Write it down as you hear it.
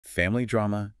Family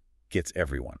drama gets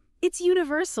everyone. It's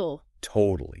universal.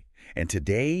 Totally. And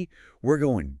today, we're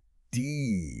going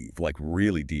deep, like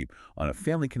really deep, on a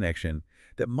family connection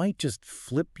that might just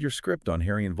flip your script on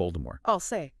Harry and Voldemort. I'll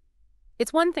say.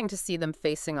 It's one thing to see them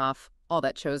facing off all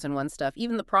that Chosen One stuff,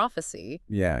 even the prophecy.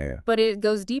 Yeah. But it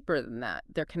goes deeper than that.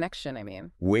 Their connection, I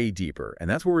mean. Way deeper. And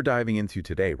that's what we're diving into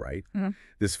today, right? Mhm.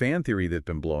 This fan theory that's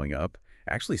been blowing up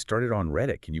actually started on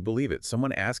Reddit. Can you believe it?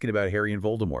 Someone asking about Harry and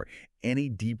Voldemort. Any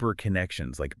deeper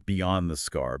connections, like beyond the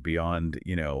scar, beyond,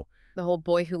 The whole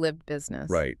boy who lived business.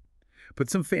 Right. But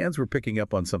some fans were picking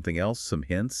up on something else, some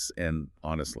hints, and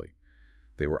honestly,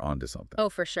 they were onto something. Oh,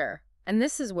 for sure. And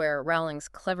this is where Rowling's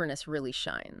cleverness really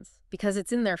shines, because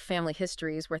it's in their family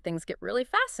histories where things get really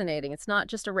fascinating. It's not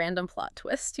just a random plot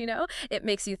twist, It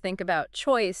makes you think about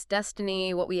choice,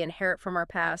 destiny, what we inherit from our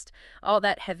past, all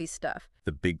that heavy stuff.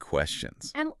 The big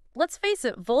questions. And let's face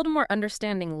it, Voldemort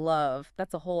understanding love,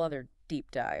 that's a whole other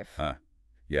deep dive. Huh.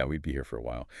 Yeah, we'd be here for a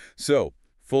while. So,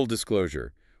 full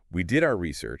disclosure, we did our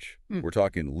research. We're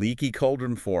talking Leaky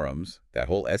Cauldron forums, that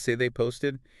whole essay they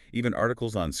posted, even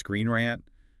articles on Screen Rant,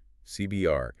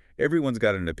 CBR. Everyone's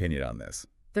got an opinion on this.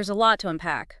 There's a lot to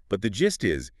unpack. But the gist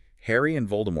is, Harry and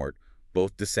Voldemort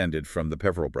both descended from the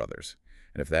Peverell brothers.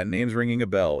 And if that name's ringing a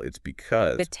bell, it's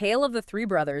because... The tale of the three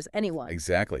brothers, anyone.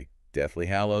 Exactly. Deathly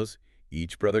Hallows.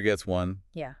 Each brother gets one.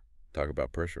 Yeah. Talk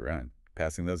about pressure, right?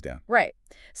 Passing those down. Right.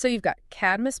 So you've got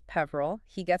Cadmus Peverell.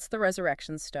 He gets the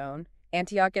Resurrection Stone.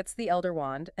 Antioch gets the Elder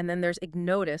Wand. And then there's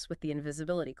Ignotus with the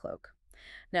Invisibility Cloak.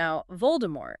 Now,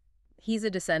 Voldemort, he's a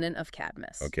descendant of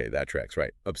Cadmus. Okay, that tracks,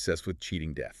 right. Obsessed with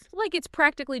cheating death. Like it's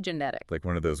practically genetic. Like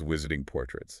one of those wizarding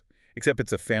portraits. Except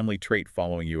it's a family trait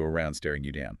following you around, staring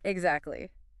you down.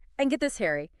 Exactly. And get this,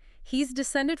 Harry. He's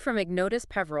descended from Ignotus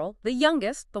Peverell, the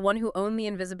youngest, the one who owned the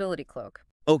Invisibility Cloak.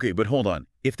 Okay, but hold on.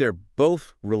 If they're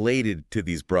both related to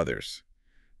these brothers,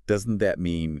 doesn't that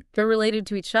mean... They're related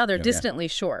to each other, Yeah. distantly,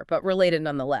 sure, but related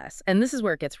nonetheless. And this is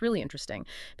where it gets really interesting,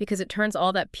 because it turns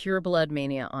all that pure blood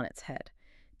mania on its head.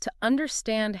 To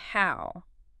understand how,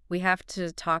 we have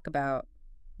to talk about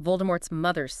Voldemort's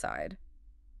mother's side.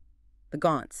 The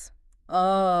Gaunts.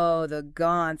 Oh, the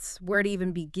Gaunts. Where to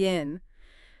even begin?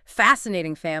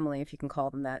 Fascinating family, if you can call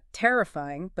them that.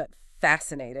 Terrifying, but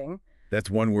fascinating. That's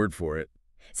one word for it.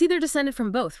 See, they're descended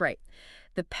from both, right?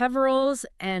 The Peverells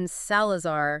and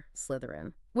Salazar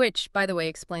Slytherin, which, by the way,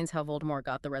 explains how Voldemort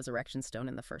got the Resurrection Stone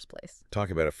in the first place. Talk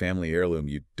about a family heirloom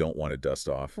you don't want to dust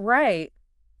off. Right.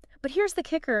 But here's the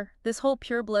kicker. This whole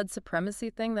pure blood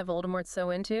supremacy thing that Voldemort's so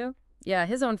into, yeah,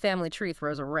 his own family tree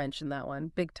throws a wrench in that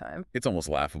one, big time. It's almost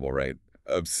laughable, right?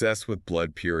 Obsessed with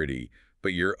blood purity,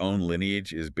 but your own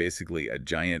lineage is basically a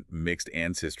giant mixed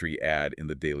ancestry ad in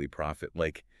the Daily Prophet.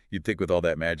 Like, you'd think with all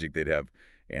that magic they'd have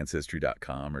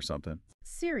Ancestry.com or something.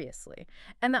 Seriously.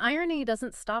 And the irony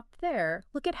doesn't stop there.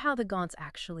 Look at how the Gaunts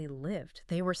actually lived.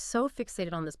 They were so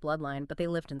fixated on this bloodline, but they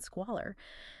lived in squalor.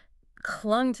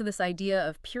 Clung to this idea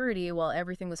of purity while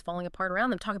everything was falling apart around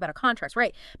them. Talk about a contrast,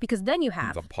 right? Because then you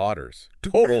have... The Potters.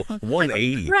 Total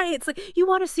 180. Right, it's like, you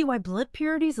want to see why blood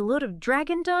purity is a load of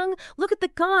dragon dung? Look at the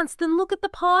Gaunts, then look at the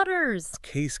Potters.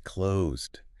 Case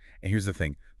closed. And here's the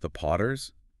thing. The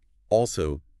Potters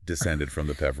also descended from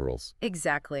the Peverells.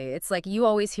 Exactly. It's like you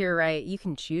always hear, right, you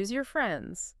can choose your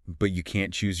friends. But you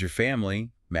can't choose your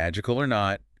family, magical or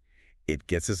not. It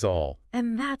gets us all.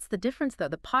 And that's the difference, though.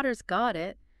 The Potters got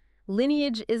it.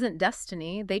 Lineage isn't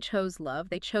destiny. They chose love.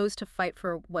 They chose to fight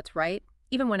for what's right,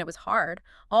 even when it was hard.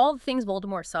 All the things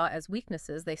Voldemort saw as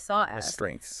weaknesses, they saw as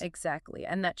strengths. Exactly.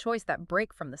 And that choice, that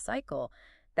break from the cycle,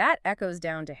 that echoes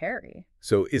down to Harry.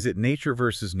 So is it nature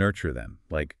versus nurture then?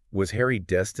 Like, was Harry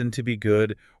destined to be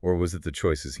good, or was it the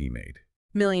choices he made?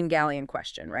 Million galleon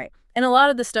question, right? And a lot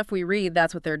of the stuff we read,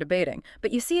 that's what they're debating.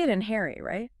 But you see it in Harry,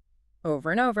 right?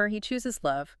 Over and over, he chooses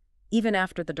love, even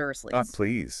after the Dursleys.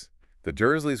 Please. The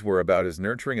Dursleys were about as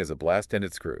nurturing as a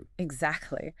blast-ended screw.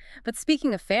 Exactly. But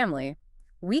speaking of family,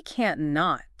 we can't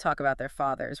not talk about their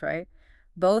fathers, right?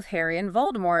 Both Harry and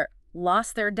Voldemort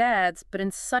lost their dads, but in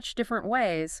such different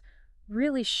ways,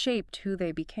 really shaped who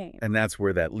they became. And that's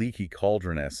where that Leaky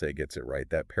Cauldron essay gets it right,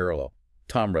 that parallel.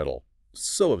 Tom Riddle,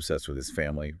 so obsessed with his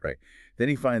family, right? Then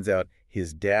he finds out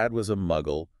his dad was a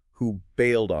muggle who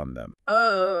bailed on them.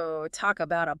 Oh, talk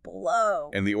about a blow.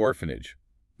 And the orphanage.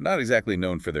 Not exactly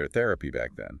known for their therapy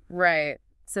back then. Right.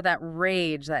 So that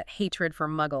rage, that hatred for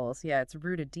muggles, yeah, it's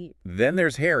rooted deep. Then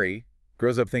there's Harry,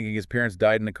 grows up thinking his parents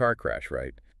died in a car crash,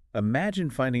 right?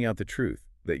 Imagine finding out the truth,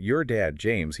 that your dad,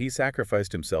 James, he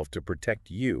sacrificed himself to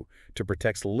protect you, to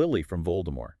protect Lily from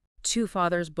Voldemort. Two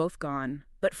fathers both gone,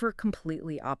 but for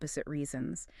completely opposite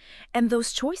reasons. And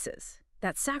those choices,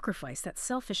 That sacrifice, that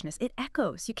selfishness, it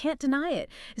echoes. You can't deny it.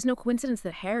 It's no coincidence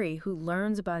that Harry, who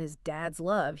learns about his dad's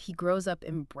love, he grows up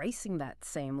embracing that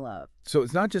same love. So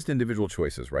it's not just individual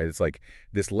choices, right? It's like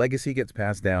this legacy gets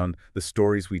passed down, the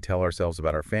stories we tell ourselves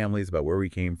about our families, about where we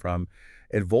came from.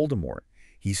 And Voldemort,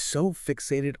 he's so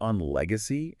fixated on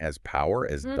legacy as power,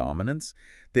 as dominance,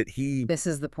 that he This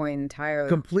is the point entirely.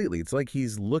 completely, it's like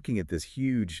he's looking at this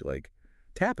huge, like,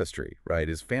 tapestry, right?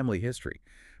 His family history.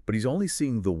 But he's only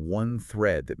seeing the one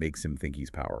thread that makes him think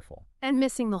he's powerful. And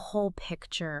missing the whole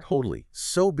picture. Totally.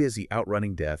 So busy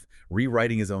outrunning death,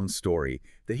 rewriting his own story,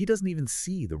 that he doesn't even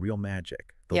see the real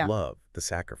magic, the Yeah. love, the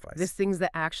sacrifice. These things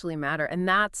that actually matter. And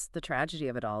that's the tragedy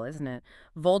of it all, isn't it?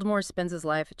 Voldemort spends his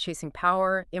life chasing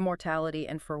power, immortality,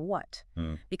 and for what?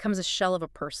 Becomes a shell of a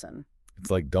person. It's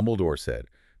like Dumbledore said,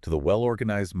 to the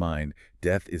well-organized mind,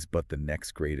 death is but the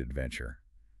next great adventure.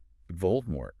 But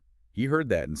Voldemort, he heard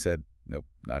that and said, nope,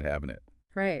 not having it.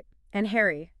 Right. And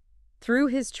Harry, through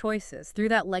his choices, through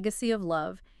that legacy of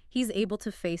love, he's able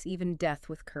to face even death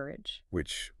with courage.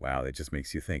 Which, wow, that just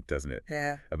makes you think, doesn't it?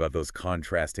 Yeah. About those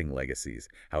contrasting legacies,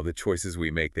 how the choices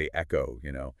we make, they echo,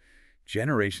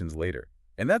 generations later.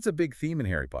 And that's a big theme in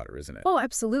Harry Potter, isn't it? Oh,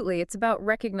 absolutely. It's about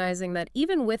recognizing that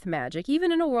even with magic,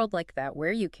 even in a world like that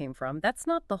where you came from, that's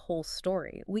not the whole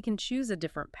story. We can choose a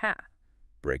different path.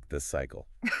 Break the cycle.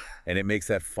 And it makes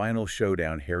that final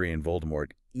showdown, Harry and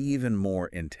Voldemort, even more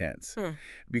intense.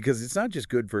 Because it's not just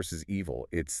good versus evil.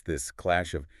 It's this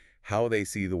clash of how they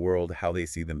see the world, how they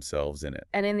see themselves in it.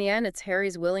 And in the end, it's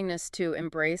Harry's willingness to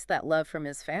embrace that love from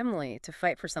his family, to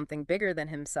fight for something bigger than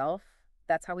himself.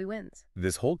 That's how he wins.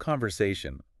 This whole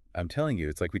conversation, I'm telling you,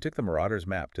 it's like we took the Marauders'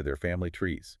 map to their family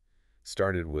trees.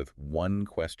 Started with one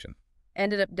question.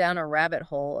 Ended up down a rabbit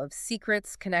hole of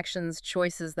secrets, connections,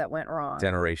 choices that went wrong.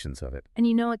 Generations of it. And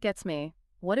you know what gets me?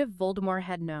 What if Voldemort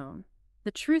had known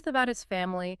the truth about his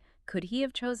family? Could he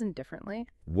have chosen differently?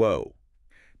 Whoa.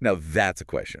 Now that's a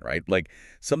question, right? Like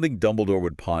something Dumbledore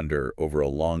would ponder over a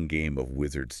long game of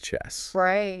wizard's chess.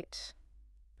 Right.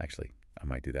 Actually, I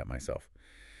might do that myself.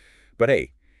 But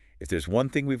hey, if there's one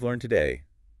thing we've learned today,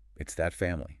 it's that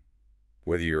family.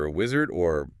 Whether you're a wizard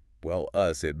or, well,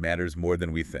 us, it matters more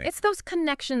than we think. It's those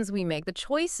connections we make, the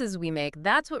choices we make.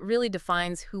 That's what really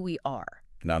defines who we are.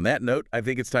 And on that note, I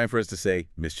think it's time for us to say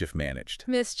mischief managed.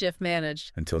 Mischief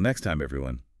managed. Until next time,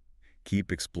 everyone,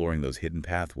 keep exploring those hidden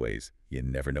pathways. You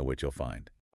never know what you'll find.